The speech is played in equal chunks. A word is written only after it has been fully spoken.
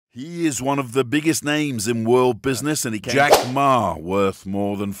He is one of the biggest names in world business, and Jack Ma, worth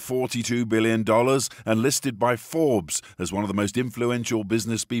more than $42 billion and listed by Forbes as one of the most influential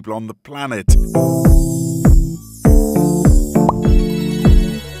business people on the planet.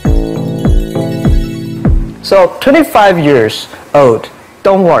 So 25 years old,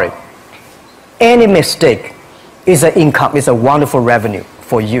 don't worry. Any mistake is an income, is a wonderful revenue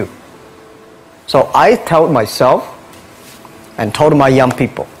for you. So I told myself and told my young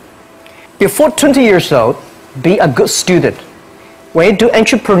people, before 20 years old, be a good student. When you do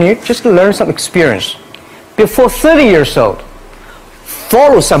entrepreneur, just learn some experience. Before 30 years old,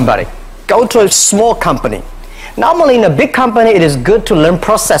 follow somebody. Go to a small company. Normally in a big company, it is good to learn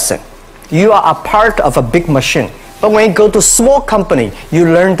processing. You are a part of a big machine. But when you go to a small company, you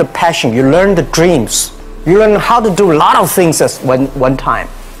learn the passion, you learn the dreams. You learn how to do a lot of things at one time.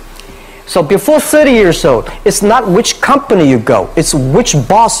 So before 30 years old, it's not which company you go, it's which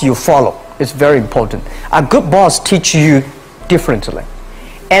boss you follow. It's very important. A good boss teaches you differently.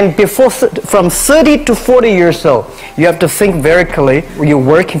 And from 30 to 40 years old, you have to think very clearly, you're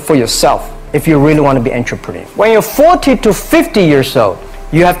working for yourself if you really want to be an entrepreneur. When you're 40 to 50 years old,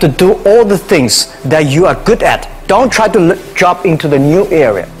 you have to do all the things that you are good at. Don't try to jump into the new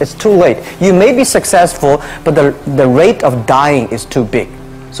area. It's too late. You may be successful, but the rate of dying is too big.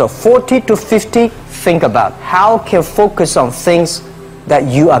 So 40 to 50, think about how can you focus on things that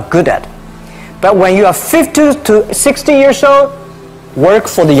you are good at. But when you are 50 to 60 years old, work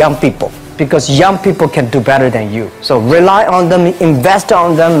for the young people, because young people can do better than you. So rely on them, invest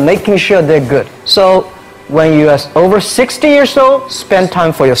on them, making sure they're good. So when you are over 60 years old, spend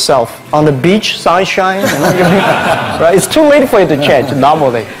time for yourself. On the beach, sunshine. Right? It's too late for you to change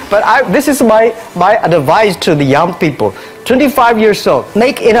normally. But this is my advice to the young people. 25 years old,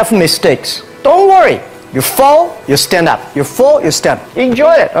 make enough mistakes. Don't worry. You fall, you stand up. You fall, you stand up.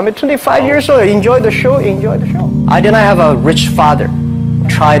 Enjoy it. I mean, 25 years old, enjoy the show, enjoy the show. I did not have a rich father.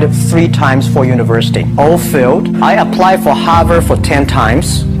 Tried 3 times for university. All failed. I applied for Harvard for 10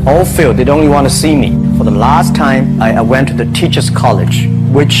 times. All failed. They don't even want to see me. For the last time, I went to the teachers' college,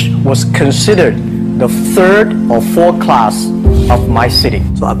 which was considered the 3rd or 4th class of my city.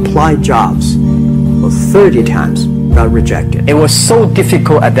 So I applied jobs for 30 times, got rejected. It was so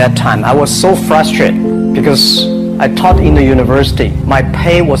difficult at that time. I was so frustrated because I taught in the university. My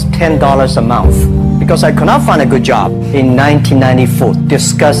pay was $10 a month because I could not find a good job. In 1994,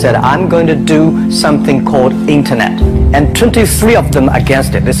 discussed that I'm going to do something called internet. And 23 of them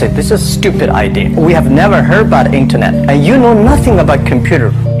against it. They said, this is a stupid idea. We have never heard about internet. And you know nothing about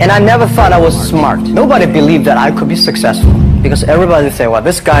computer. And I never thought I was smart. Nobody believed that I could be successful. Because everybody say, well,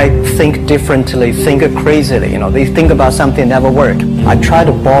 this guy think differently, think crazily. You know, they think about something that never worked. I tried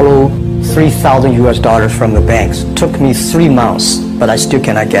to borrow $3,000 US from the banks. Took me 3 months, but I still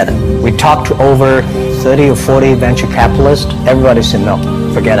cannot get it. We talked to over 30 or 40 venture capitalists. Everybody said no,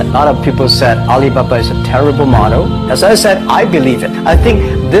 forget it. A lot of people said Alibaba is a terrible model. As I said, I believe it. I think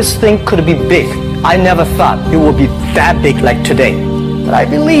this thing could be big. I never thought it would be that big like today. But I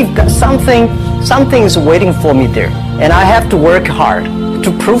believe that something is waiting for me there. And I have to work hard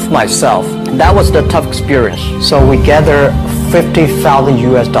to prove myself. That was the tough experience. So we gathered $50,000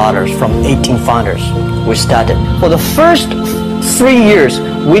 US from 18 founders. We started. For the first 3 years,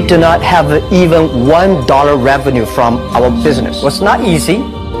 we did not have even $1 revenue from our business. It was not easy.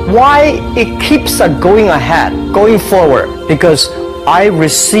 Why it keeps going ahead, going forward? Because I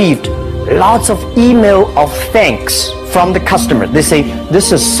received lots of email of thanks from the customer. They say,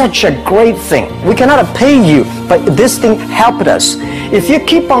 this is such a great thing. We cannot pay you, but this thing helped us. If you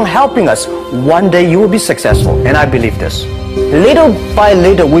keep on helping us, one day you will be successful. And I believe this. Little by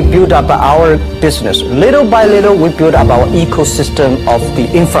little, we build up our business. Little by little, we build up our ecosystem of the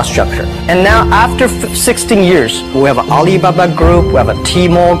infrastructure. And now, after 16 years, we have an Alibaba Group, we have a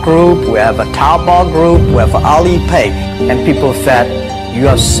Tmall Group, we have a Taobao Group, we have Alipay. And people said, you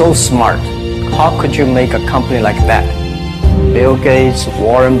are so smart. How could you make a company like that? Bill Gates,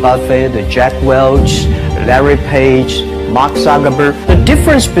 Warren Buffett, Jack Welch, Larry Page, Mark Zuckerberg. The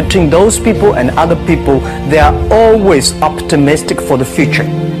difference between those people and other people, they are always optimistic for the future.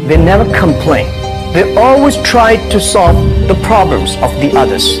 They never complain. They always try to solve the problems of the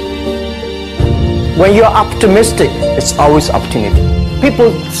others. When you're optimistic, it's always opportunity.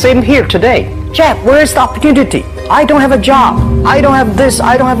 People, same here today. Jack, where is the opportunity? I don't have a job. I don't have this.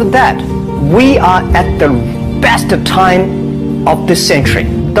 I don't have that. We are at the best time of this century.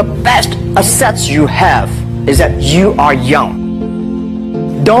 The best assets you have is that you are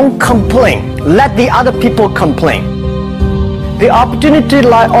young. Don't complain. Let the other people complain. The opportunity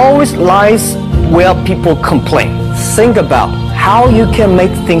always lies where people complain. Think about how you can make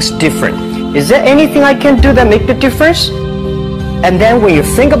things different. Is there anything I can do that make the difference? And then when you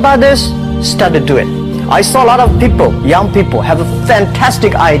think about this, start to do it. I saw a lot of people, young people, have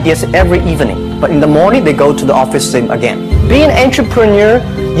fantastic ideas every evening, but in the morning they go to the office same again. Being an entrepreneur,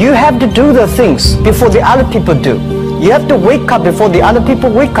 you have to do the things before the other people do. You have to wake up before the other people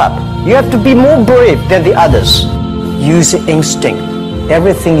wake up. You have to be more brave than the others. Use instinct.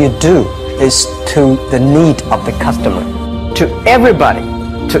 Everything you do is to the need of the customer. To everybody,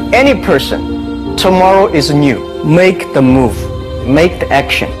 to any person, tomorrow is new. Make the move. Make the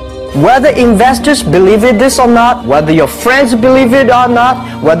action. Whether investors believe in this or not, whether your friends believe it or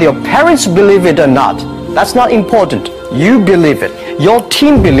not, whether your parents believe it or not, that's not important. You believe it. Your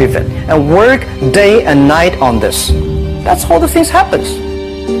team believe it. And work day and night on this. That's how the things happens.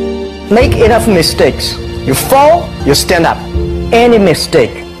 Make enough mistakes. You fall, you stand up. Any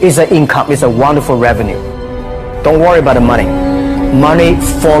mistake is an income, is a wonderful revenue. Don't worry about the money. Money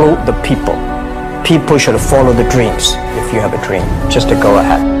follow the people. People should follow the dreams. If you have a dream, just to go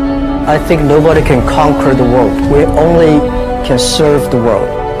ahead. I think nobody can conquer the world. We only can serve the world.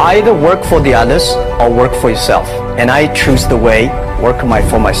 Either work for the others or work for yourself. And I choose the way, work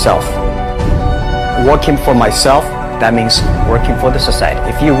for myself. Working for myself, that means working for the society.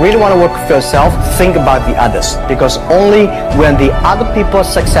 If you really want to work for yourself, think about the others. Because only when the other people are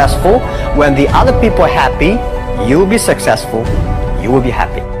successful, when the other people are happy, you will be successful, you will be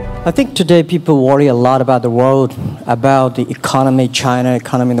happy. I think today people worry a lot about the world, about the economy, China,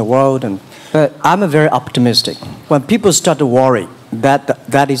 economy in the world. But I'm very optimistic. When people start to worry,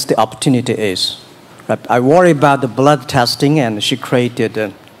 that is the opportunity is. Right? I worry about the blood testing, and she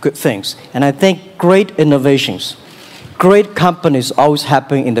created good things. And I think great innovations, great companies always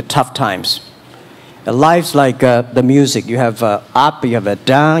happen in the tough times. Life's like the music. You have up, you have a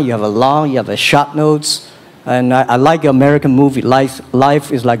down, you have a long, you have a short notes. And I like your American movie.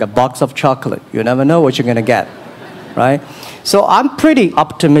 Life is like a box of chocolate. You never know what you're going to get, right? So I'm pretty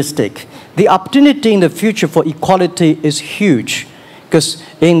optimistic. The opportunity in the future for equality is huge, because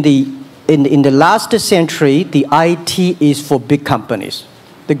in the last century, the IT is for big companies.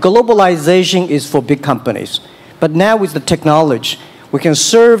 The globalization is for big companies. But now with the technology, we can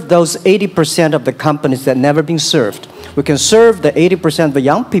serve those 80% of the companies that never been served. We can serve the 80% of the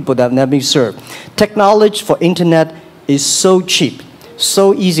young people that have never been served. Technology for internet is so cheap,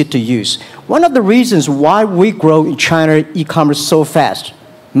 so easy to use. One of the reasons why we grow in China e-commerce so fast,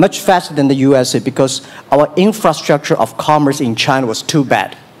 much faster than the USA, because our infrastructure of commerce in China was too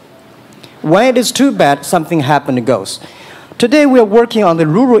bad. When it is too bad, something happens and goes. Today we are working on the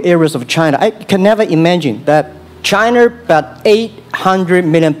rural areas of China. I can never imagine that China, about 800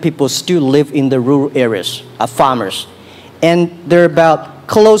 million people still live in the rural areas, are farmers. And there are about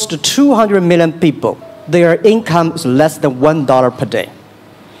close to 200 million people. Their income is less than $1 per day.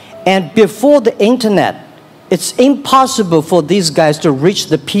 And before the internet, it's impossible for these guys to reach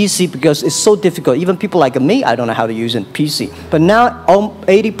the PC because it's so difficult. Even people like me, I don't know how to use a PC. But now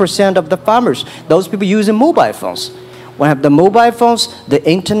 80% of the farmers, those people using mobile phones. When you have the mobile phones, the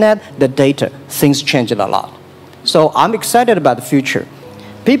internet, the data, things change a lot. So I'm excited about the future.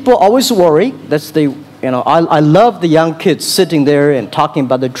 People always worry. That's the, I love the young kids sitting there and talking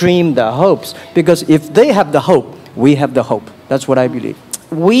about the dream, the hopes, because if they have the hope, we have the hope. That's what I believe.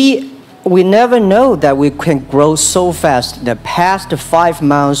 We never know that we can grow so fast. In the past 5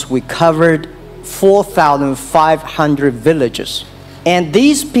 months, we covered 4,500 villages. And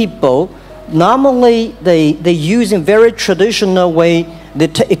these people, normally they use in very traditional way.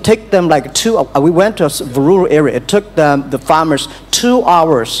 It took them like we went to a rural area. It took the farmers 2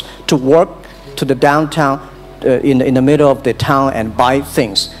 hours to walk to the downtown in the middle of the town and buy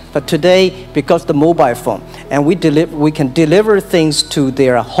things. But today, because the mobile phone, and we can deliver things to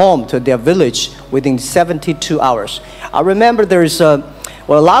their home, to their village within 72 hours. I remember there is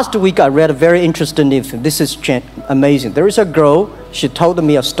last week I read a very interesting thing. This is amazing. There is a girl, she told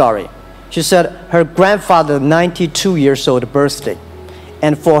me a story. She said her grandfather, 92 years old birthday.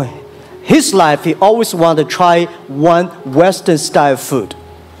 And for his life, he always wanted to try one Western style food.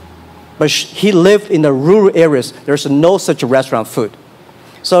 But he lived in the rural areas. There's no such restaurant food.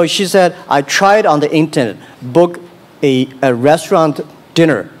 So she said, I tried on the internet, book a restaurant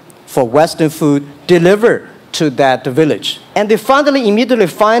dinner for Western food, delivered to that village. And they finally immediately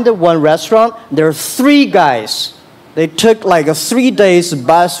find one restaurant. There are 3 guys. They took like a 3 days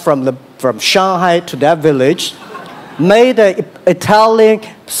bus from Shanghai to that village, made an Italian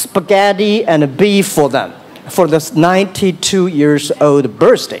spaghetti and a beef for them for this 92 years old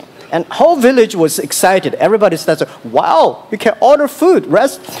birthday. And whole village was excited. Everybody said, wow, you can order food,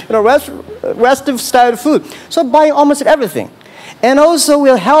 Western style food. So buying almost everything. And also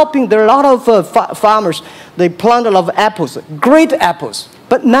we're helping, there are a lot of farmers, they plant a lot of apples, great apples.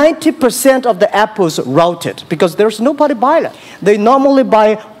 But 90% of the apples rotted because there's nobody buy them. They normally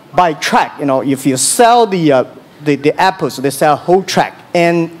buy by track. You know, if you sell the apples, they sell whole track.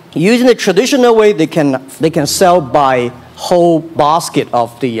 And using the traditional way, they can sell by whole basket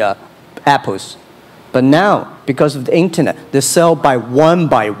of the apples. But now, because of the internet, they sell by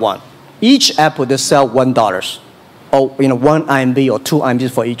one. Each apple, they sell $1. Or 1 RMB or 2 RMB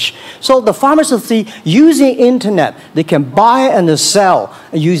for each. So the farmers see using internet, they can buy and sell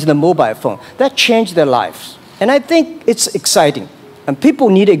using the mobile phone. That changed their lives. And I think it's exciting. And people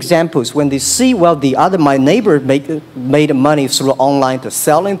need examples when they see, well, my neighbor made money through online to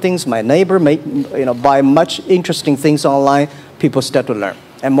selling things. My neighbor buy much interesting things online. People start to learn.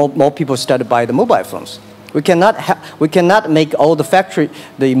 And more people start to buy the mobile phones. We cannot make all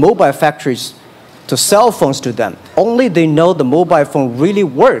the mobile factories to sell phones to them. Only they know the mobile phone really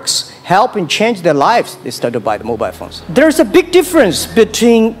works, helping change their lives, they start to buy the mobile phones. There's a big difference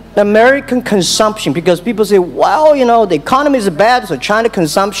between American consumption, because people say, well, the economy is bad, so China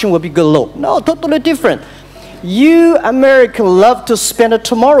consumption will be good low. No, totally different. You Americans love to spend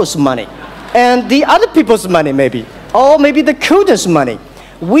tomorrow's money, and the other people's money maybe, or maybe the children's money.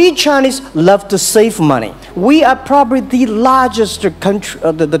 We Chinese love to save money. We are probably the largest country,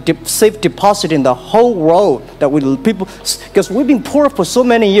 the safe deposit in the whole world. Because we've been poor for so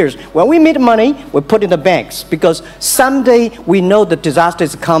many years. When we make money, we put in the banks because someday we know the disaster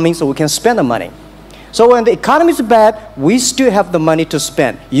is coming, so we can spend the money. So when the economy is bad, we still have the money to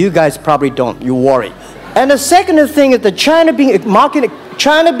spend. You guys probably don't. You worry. And the second thing is that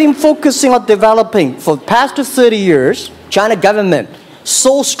China been focusing on developing for the past 30 years. China government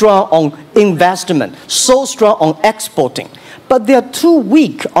so strong on investment, so strong on exporting. But they are too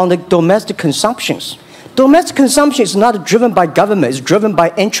weak on the domestic consumptions. Domestic consumption is not driven by government, it's driven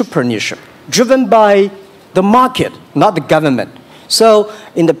by entrepreneurship, driven by the market, not the government. So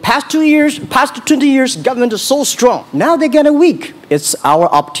in the past 20 years, government is so strong. Now they're getting weak. It's our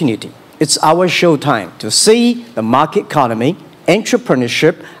opportunity. It's our showtime to see the market economy,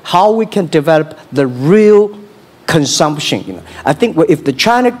 entrepreneurship, how we can develop the real consumption. I think if the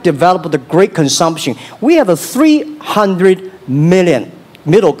China developed the great consumption, we have a 300 million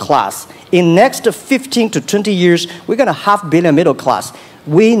middle class. In next 15 to 20 years, we're going to have 500 million middle class.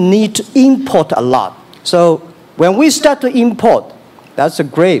 We need to import a lot. So when we start to import, that's a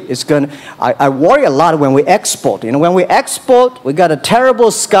great. I worry a lot when we export. When we export, we got a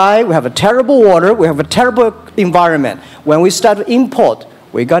terrible sky, we have a terrible water, we have a terrible environment. When we start to import,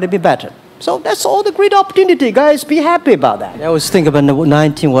 we got to be better. So that's all the great opportunity, guys. Be happy about that. I was thinking about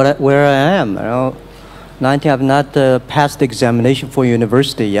 19, where I am. 19, I've not passed the examination for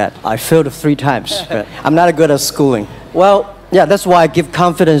university yet. I failed 3 times. I'm not good at schooling. Well, yeah, that's why I give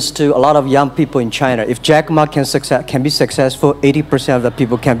confidence to a lot of young people in China. If Jack Ma can be successful, 80% of the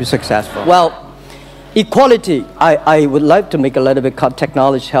people can be successful. Well, equality, I would like to make a little bit of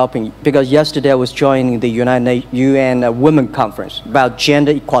technology helping, because yesterday I was joining the UN Women Conference about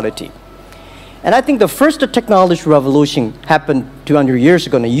gender equality. And I think the first technology revolution happened 200 years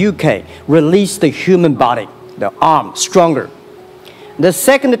ago in the UK, released the human body, the arm, stronger. The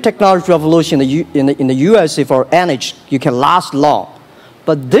second technology revolution in the USA for energy, you can last long.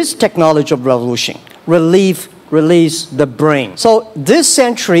 But this technology revolution release the brain. So this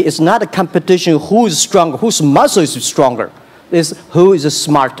century is not a competition who is stronger, whose muscle is stronger. It's who is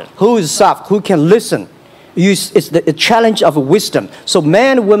smarter, who is soft, who can listen. It's the challenge of wisdom. So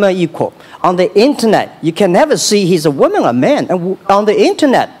man and woman are equal. On the internet, you can never see he's a woman or a man. And on the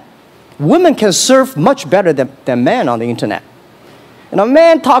internet, women can serve much better than men on the internet.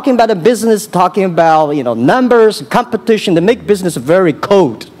 Men talking about the business, talking about numbers, competition, they make business very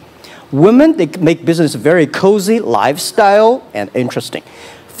cold. Women, they make business very cozy, lifestyle, and interesting.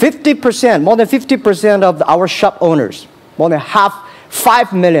 50%, more than 50% of our shop owners, more than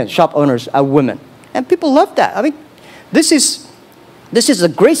 5 million shop owners are women. And people love that. I mean, this is a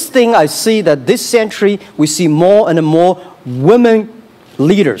great thing. I see that this century, we see more and more women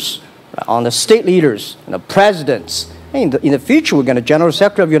leaders, on the state leaders, the presidents. In the future, we're going to General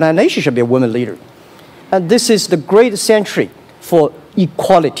Secretary of the United Nations should be a woman leader. And this is the great century for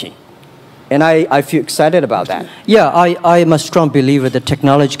equality. And I feel excited about that. Yeah, I am a strong believer that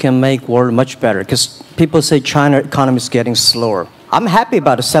technology can make the world much better, because people say China economy is getting slower. I'm happy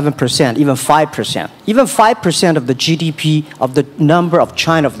about the 7%, even 5%. Even 5% of the GDP of the number of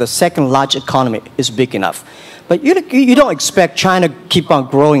China, of the second largest economy, is big enough. But you don't expect China to keep on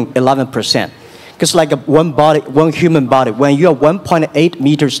growing 11%. Because like one human body, when you're 1.8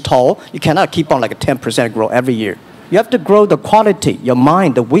 meters tall, you cannot keep on like a 10% growth every year. You have to grow the quality, your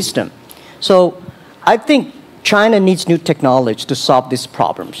mind, the wisdom. So I think China needs new technology to solve these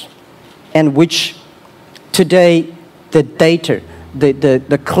problems, and which today the data,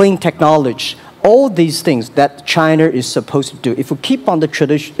 the clean technology, all these things that China is supposed to do, if we keep on the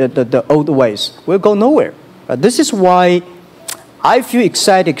tradition, the old ways, we'll go nowhere. This is why I feel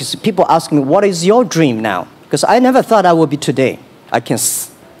excited, because people ask me, what is your dream now? Because I never thought I would be today. I can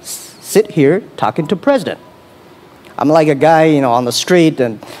sit here talking to president. I'm like a guy, you know, on the street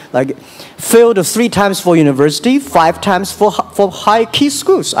and like failed 3 times for university, 5 times for high key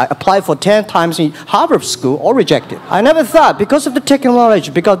schools. I applied for 10 times in Harvard school, all rejected. I never thought, because of the technology,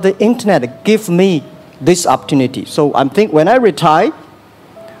 because the internet give me this opportunity. So I'm thinking, when I retire,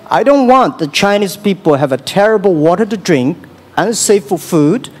 I don't want the Chinese people have a terrible water to drink, unsafe for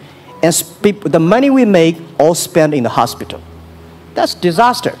food, and the money we make all spent in the hospital. That's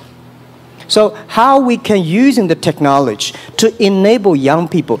disaster. So how we can using the technology to enable young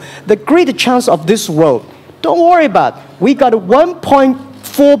people, the great chance of this world, don't worry about it. We got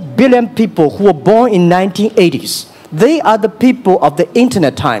 1.4 billion people who were born in 1980s. They are the people of the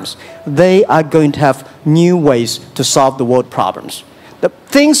internet times. They are going to have new ways to solve the world problems. The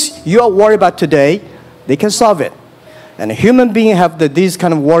things you are worried about today, they can solve it. And human beings have these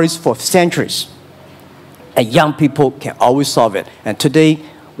kind of worries for centuries. And young people can always solve it. And today,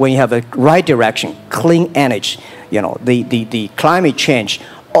 when you have a right direction, clean energy, you know, the climate change,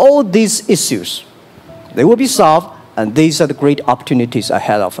 all these issues, they will be solved, and these are the great opportunities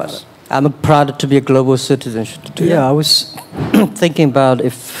ahead of us. I'm proud to be a global citizen. Yeah, I was thinking about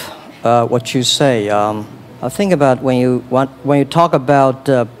if what you say. I think about when you talk about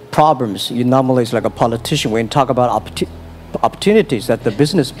problems, you normally it's like a politician. When you talk about opportunities, that the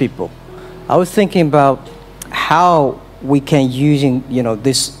business people, I was thinking about how we can using, you know,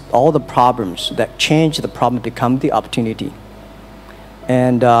 all the problems that change the problem become the opportunity.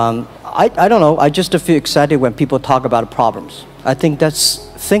 And I don't know, I just feel excited when people talk about problems. I think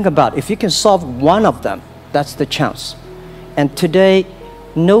think about if you can solve one of them, that's the chance. And today,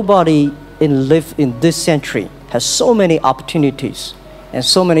 nobody live in this century has so many opportunities and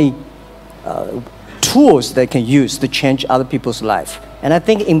so many tools they can use to change other people's life. And I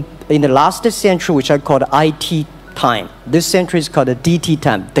think in the last century, which I call the IT time, this century is called the DT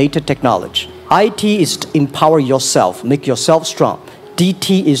time, data technology. IT is to empower yourself, make yourself strong.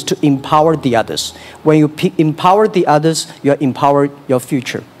 DT is to empower the others. When you empower the others, you empower your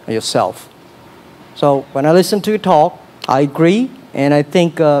future and yourself. So when I listen to you talk, I agree, and I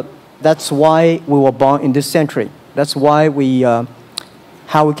think that's why we were born in this century. That's why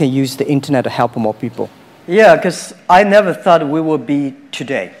how we can use the internet to help more people. Yeah, because I never thought we would be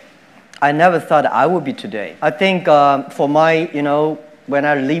today. I never thought I would be today. I think for my, you know, when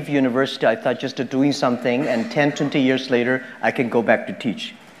I leave university, I thought just doing something, and 10, 20 years later, I can go back to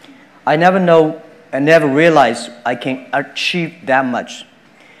teach. I never realized I can achieve that much.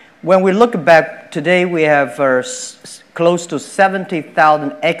 When we look back, today we have close to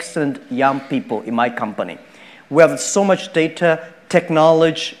 70,000 excellent young people in my company. We have so much data,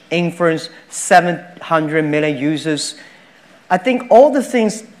 technology, inference, 700 million users. I think all the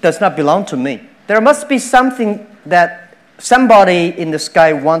things does not belong to me. There must be something that somebody in the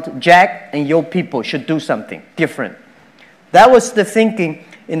sky wants. Jack and your people should do something different. That was the thinking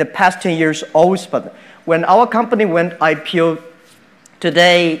in the past 10 years always. But when our company went IPO,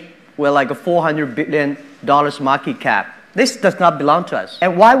 today we're like a $400 billion market cap. This does not belong to us.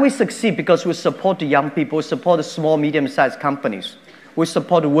 And why we succeed? Because we support the young people, we support the small, medium-sized companies, we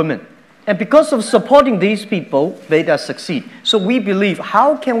support the women. And because of supporting these people, they succeed. So we believe,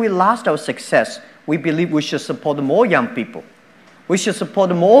 how can we last our success? We believe we should support more young people. We should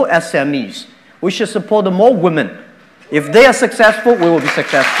support more SMEs. We should support more women. If they are successful, we will be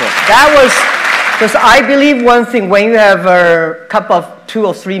successful. That was, because I believe one thing, when you have a couple of $2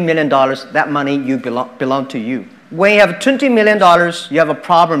 or $3 million, that money belong to you. When you have $20 million, you have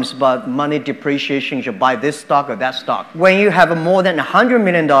problems about money depreciation. You should buy this stock or that stock. When you have more than $100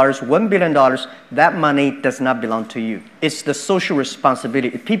 million, $1 billion, that money does not belong to you. It's the social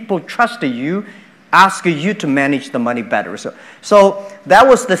responsibility. People trust you, ask you to manage the money better. So that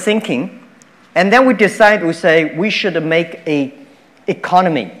was the thinking. And then we decided, we say, we should make an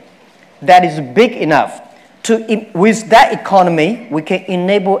economy that is big enough with that economy, we can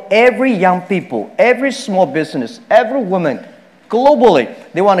enable every young people, every small business, every woman, globally.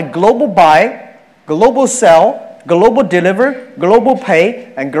 They want a global buy, global sell, global deliver, global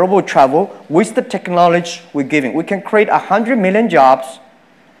pay, and global travel with the technology we're giving. We can create 100 million jobs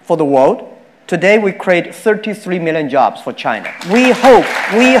for the world, Today, we create 33 million jobs for China. We hope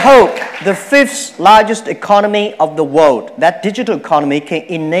the fifth largest economy of the world, that digital economy, can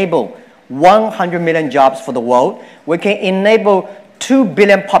enable 100 million jobs for the world. We can enable 2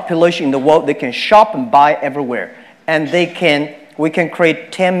 billion population in the world. They can shop and buy everywhere. And we can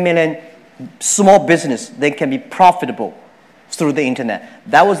create 10 million small business. They can be profitable through the internet.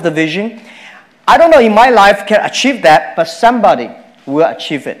 That was the vision. I don't know in my life can achieve that, but somebody will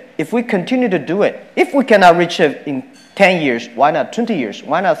achieve it. If we continue to do it, if we cannot reach it in 10 years, why not 20 years?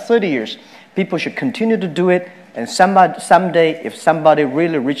 Why not 30 years? People should continue to do it, and someday, if somebody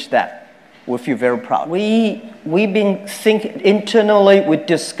really reach that, we'll feel very proud. We've been thinking internally, we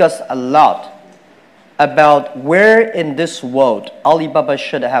discuss a lot about where in this world Alibaba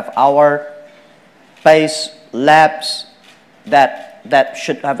should have our base labs that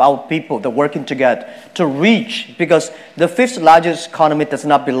should have our people that working together to reach, because the fifth largest economy does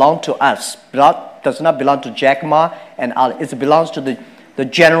not belong to us, does not belong to Jack Ma and Ali. It belongs to the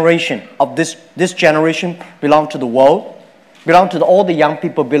generation of this generation, belong to the world, belong to all the young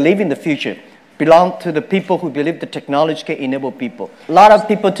people believe in the future, belong to the people who believe the technology can enable people. A lot of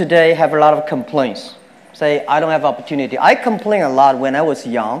people today have a lot of complaints. Say, I don't have opportunity. I complained a lot when I was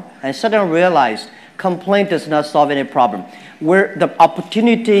young and suddenly realized complaint does not solve any problem. Where the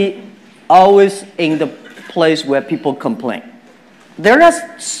opportunity always in the place where people complain. There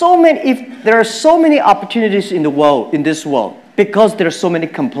are so many opportunities in the world, in this world, because there are so many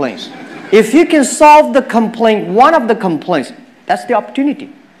complaints. If you can solve the complaint, one of the complaints, that's the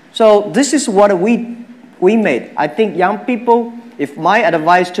opportunity. So this is what we made. I think young people, if my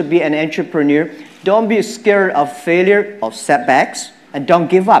advice to be an entrepreneur, don't be scared of failure, of setbacks, and don't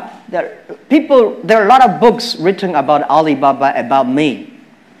give up. There are a lot of books written about Alibaba, about me,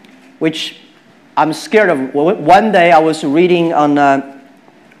 which I'm scared of. One day I was reading on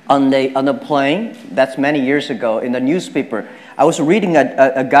a plane, that's many years ago, in the newspaper. I was reading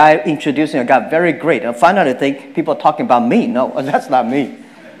a guy introducing a guy, very great. And finally I think people are talking about me. No, that's not me.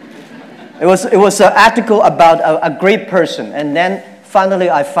 It was an article about a great person, and then finally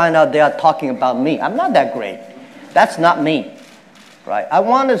I find out they are talking about me. I'm not that great. That's not me. Right? I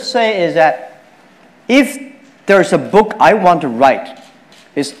want to say is that if there's a book I want to write,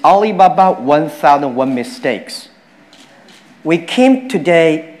 it's Alibaba 1001 Mistakes. We came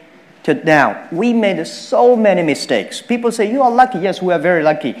today to now. We made so many mistakes. People say, you are lucky. Yes, we are very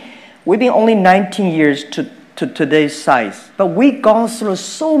lucky. We've been only 19 years to today's size. But we've gone through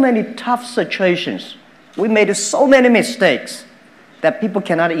so many tough situations. We made so many mistakes that people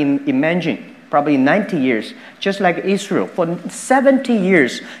cannot imagine. Probably 90 years, just like Israel. For 70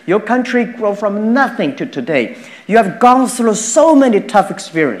 years, your country grew from nothing to today. You have gone through so many tough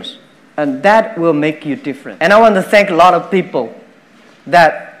experiences, and that will make you different. And I want to thank a lot of people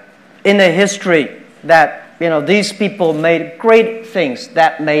that in the history that, these people made great things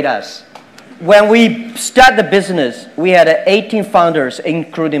that made us. When we started the business, we had 18 founders,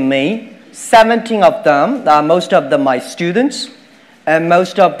 including me. 17 of them, most of them my students, and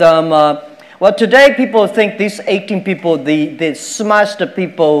most of them well, today people think these 18 people, the smartest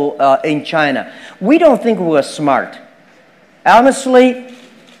people in China. We don't think we're smart. Honestly,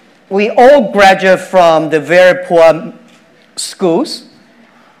 we all graduate from the very poor schools.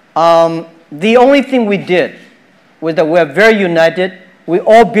 The only thing we did was that we're very united. We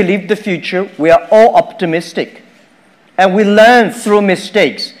all believe the future. We are all optimistic. And we learn through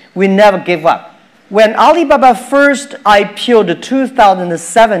mistakes. We never give up. When Alibaba first IPO'd in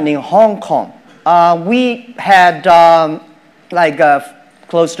 2007 in Hong Kong, we had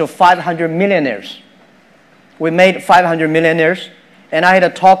close to 500 millionaires. We made 500 millionaires, and I had a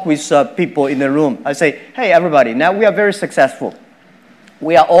talk with people in the room. I say, hey, everybody, now we are very successful.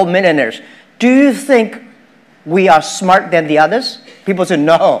 We are all millionaires. Do you think we are smart than the others? People say,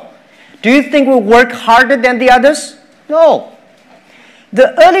 no. Do you think we work harder than the others? No.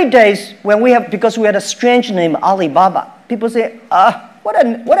 The early days, because we had a strange name, Alibaba, people say, what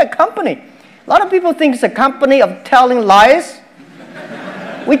a company. A lot of people think it's a company of telling lies.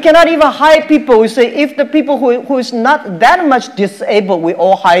 We cannot even hire people. We say, if the people who is not that much disabled, we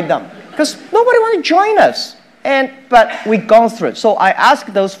all hire them. Because nobody wants to join us. But we've gone through it. So I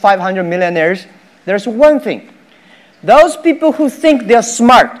asked those 500 millionaires, there's one thing. Those people who think they're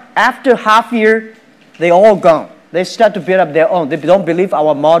smart, after half year, they all gone. They start to build up their own. They don't believe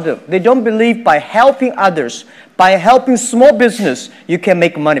our model. They don't believe by helping others, by helping small business, you can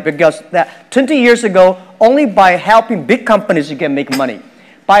make money. Because 20 years ago, only by helping big companies, you can make money.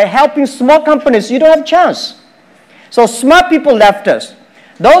 By helping small companies, you don't have a chance. So smart people left us.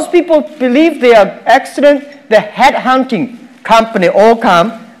 Those people believe they are excellent. The headhunting company all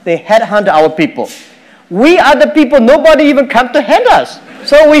come. they headhunt our people. We are the people, nobody even come to hand us.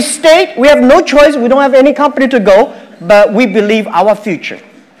 So we stayed, we have no choice, we don't have any company to go, but we believe our future.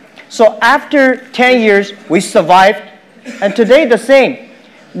 So after 10 years, we survived, and today the same.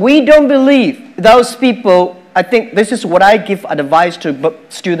 We don't believe those people. I think this is what I give advice to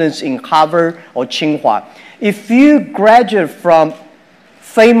students in Harvard or Tsinghua. If you graduate from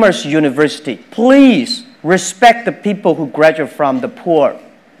famous university, please respect the people who graduate from the poor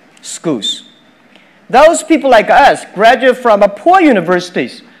schools. Those people like us graduate from poor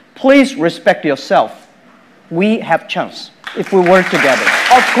universities, please respect yourself. We have chance if we work together.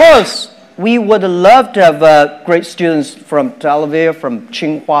 Of course, we would love to have great students from Tel Aviv, from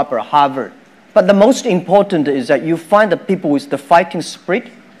Tsinghua or Harvard. But the most important is that you find the people with the fighting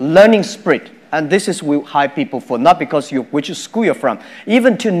spirit, learning spirit. And this is what we hire people for, not because which school you're from.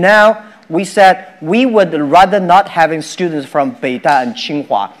 Even to now, we said we would rather not having students from Beida and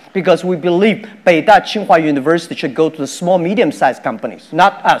Tsinghua because we believe Beida, Tsinghua University should go to the small, medium-sized companies,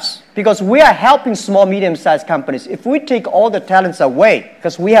 not us. Because we are helping small, medium-sized companies. If we take all the talents away,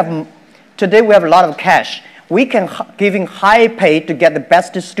 because today we have a lot of cash, we can giving high pay to get the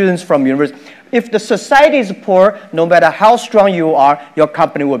best students from university. If the society is poor, no matter how strong you are, your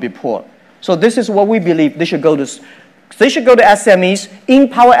company will be poor. So this is what we believe. They should go to SMEs,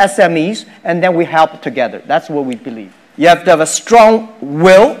 empower SMEs, and then we help together. That's what we believe. You have to have a strong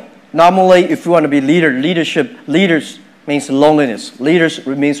will. Normally, if you want to be leaders means loneliness. Leaders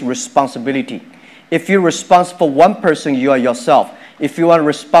means responsibility. If you're responsible for one person, you are yourself. If you are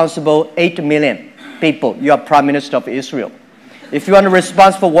responsible 8 million people, you are Prime Minister of Israel. If you are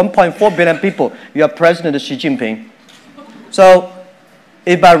responsible for 1.4 billion people, you are President Xi Jinping. So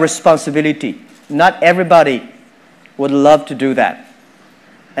it's about responsibility. Not everybody would love to do that.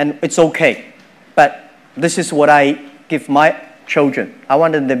 And it's okay. But this is what I give my children. I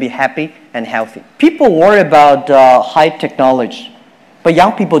want them to be happy and healthy. People worry about high technology, but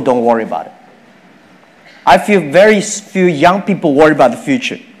young people don't worry about it. I feel very few young people worry about the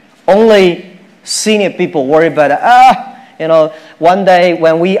future. Only senior people worry about it. One day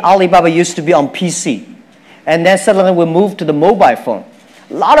when Alibaba used to be on PC, and then suddenly we moved to the mobile phone.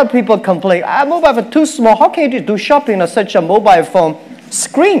 A lot of people complain, mobile phone too small. How can you do shopping on such a mobile phone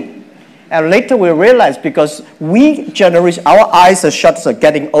screen? And later we realized because our eyes are shut, are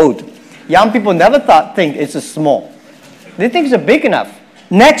getting old. Young people never think it's small. They think it's big enough.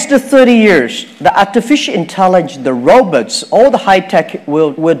 Next 30 years, the artificial intelligence, the robots, all the high tech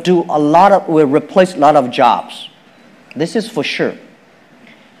will replace a lot of jobs. This is for sure.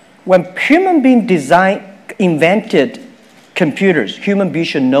 When human beings invented computers, human beings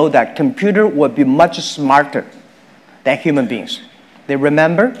should know that computer will be much smarter than human beings. They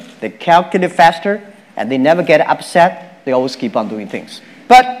remember, they calculate faster, and they never get upset. They always keep on doing things.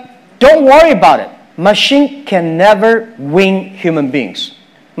 But don't worry about it. Machine can never win human beings.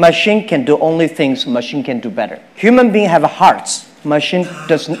 Machine can do only things machine can do better. Human beings have hearts. Machine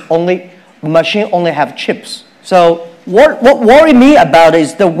only have chips. So what worries me about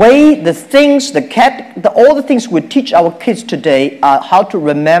is the way all the things we teach our kids today, how to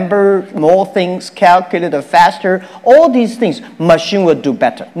remember more things, calculate faster, all these things, machine will do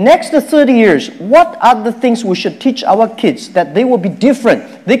better. Next 30 years, what are the things we should teach our kids that they will be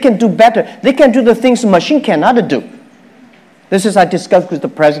different, they can do better, they can do the things machine cannot do? This is I discussed with the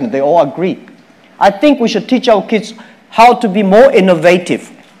president, they all agree. I think we should teach our kids how to be more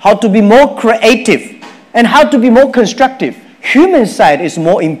innovative, how to be more creative, and how to be more constructive. Human side is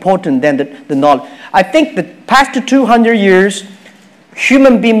more important than the knowledge. I think the past 200 years,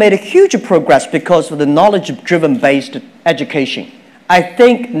 human being made a huge progress because of the knowledge-driven based education. I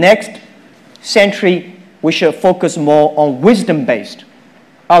think next century, we should focus more on wisdom-based,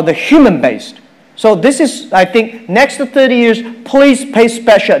 or the human-based. So this is, I think, next 30 years, please pay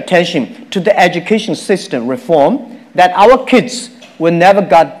special attention to the education system reform that our kids will never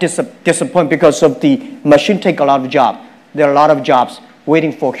get disappointed because of the machine take a lot of jobs. There are a lot of jobs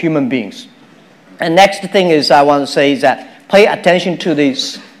waiting for human beings. And next thing is I want to say is that pay attention to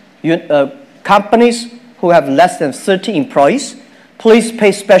these companies who have less than 30 employees. Please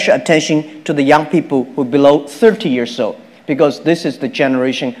pay special attention to the young people who are below 30 years old, because this is the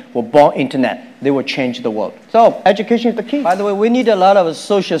generation who were born internet. They will change the world. So education is the key. By the way, we need a lot of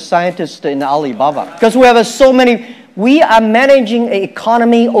social scientists in Alibaba because we have so many. We are managing an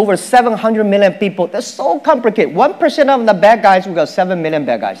economy over 700 million people. That's so complicated. 1% of the bad guys, we got 7 million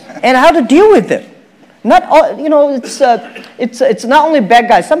bad guys. And how to deal with it? Not all, it's not only bad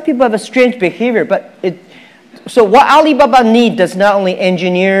guys. Some people have a strange behavior, but So what Alibaba needs is not only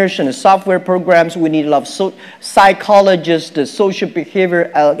engineers and software programs. We need a lot of psychologists, the social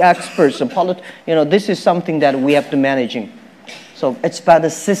behavior experts, and this is something that we have to managing. So it's about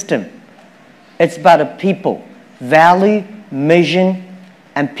the system. It's about the people, value, mission,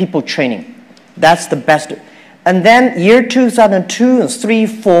 and people training. That's the best. And then year 2002 and 3,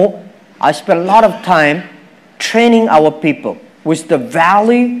 4, I spent a lot of time training our people with the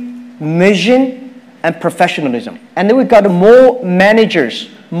value, mission, and professionalism. And then we got more managers,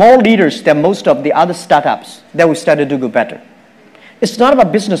 more leaders than most of the other startups that we started to do better. It's not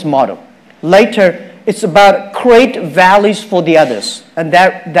about business model. Later, it's about create values for the others. And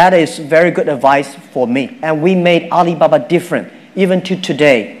that is very good advice for me. And we made Alibaba different. Even to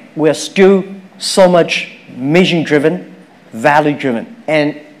today, we are still so much mission-driven, value-driven.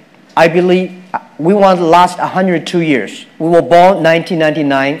 And I believe we want to last 102 years. We were born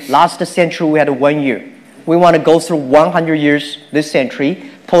 1999. Last century, we had 1 year. We want to go through 100 years this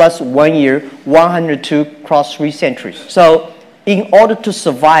century, plus 1 year, 102 cross 3 centuries. So in order to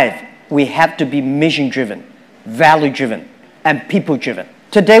survive, we have to be mission-driven, value-driven, and people-driven.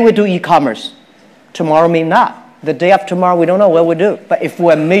 Today, we do e-commerce. Tomorrow, maybe not. The day after tomorrow, we don't know what we do. But if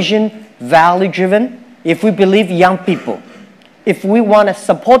we're mission, value-driven, if we believe young people, if we want to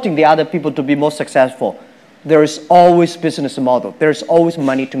supporting the other people to be more successful, there is always business model. There is always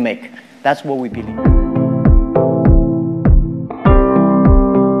money to make. That's what we believe.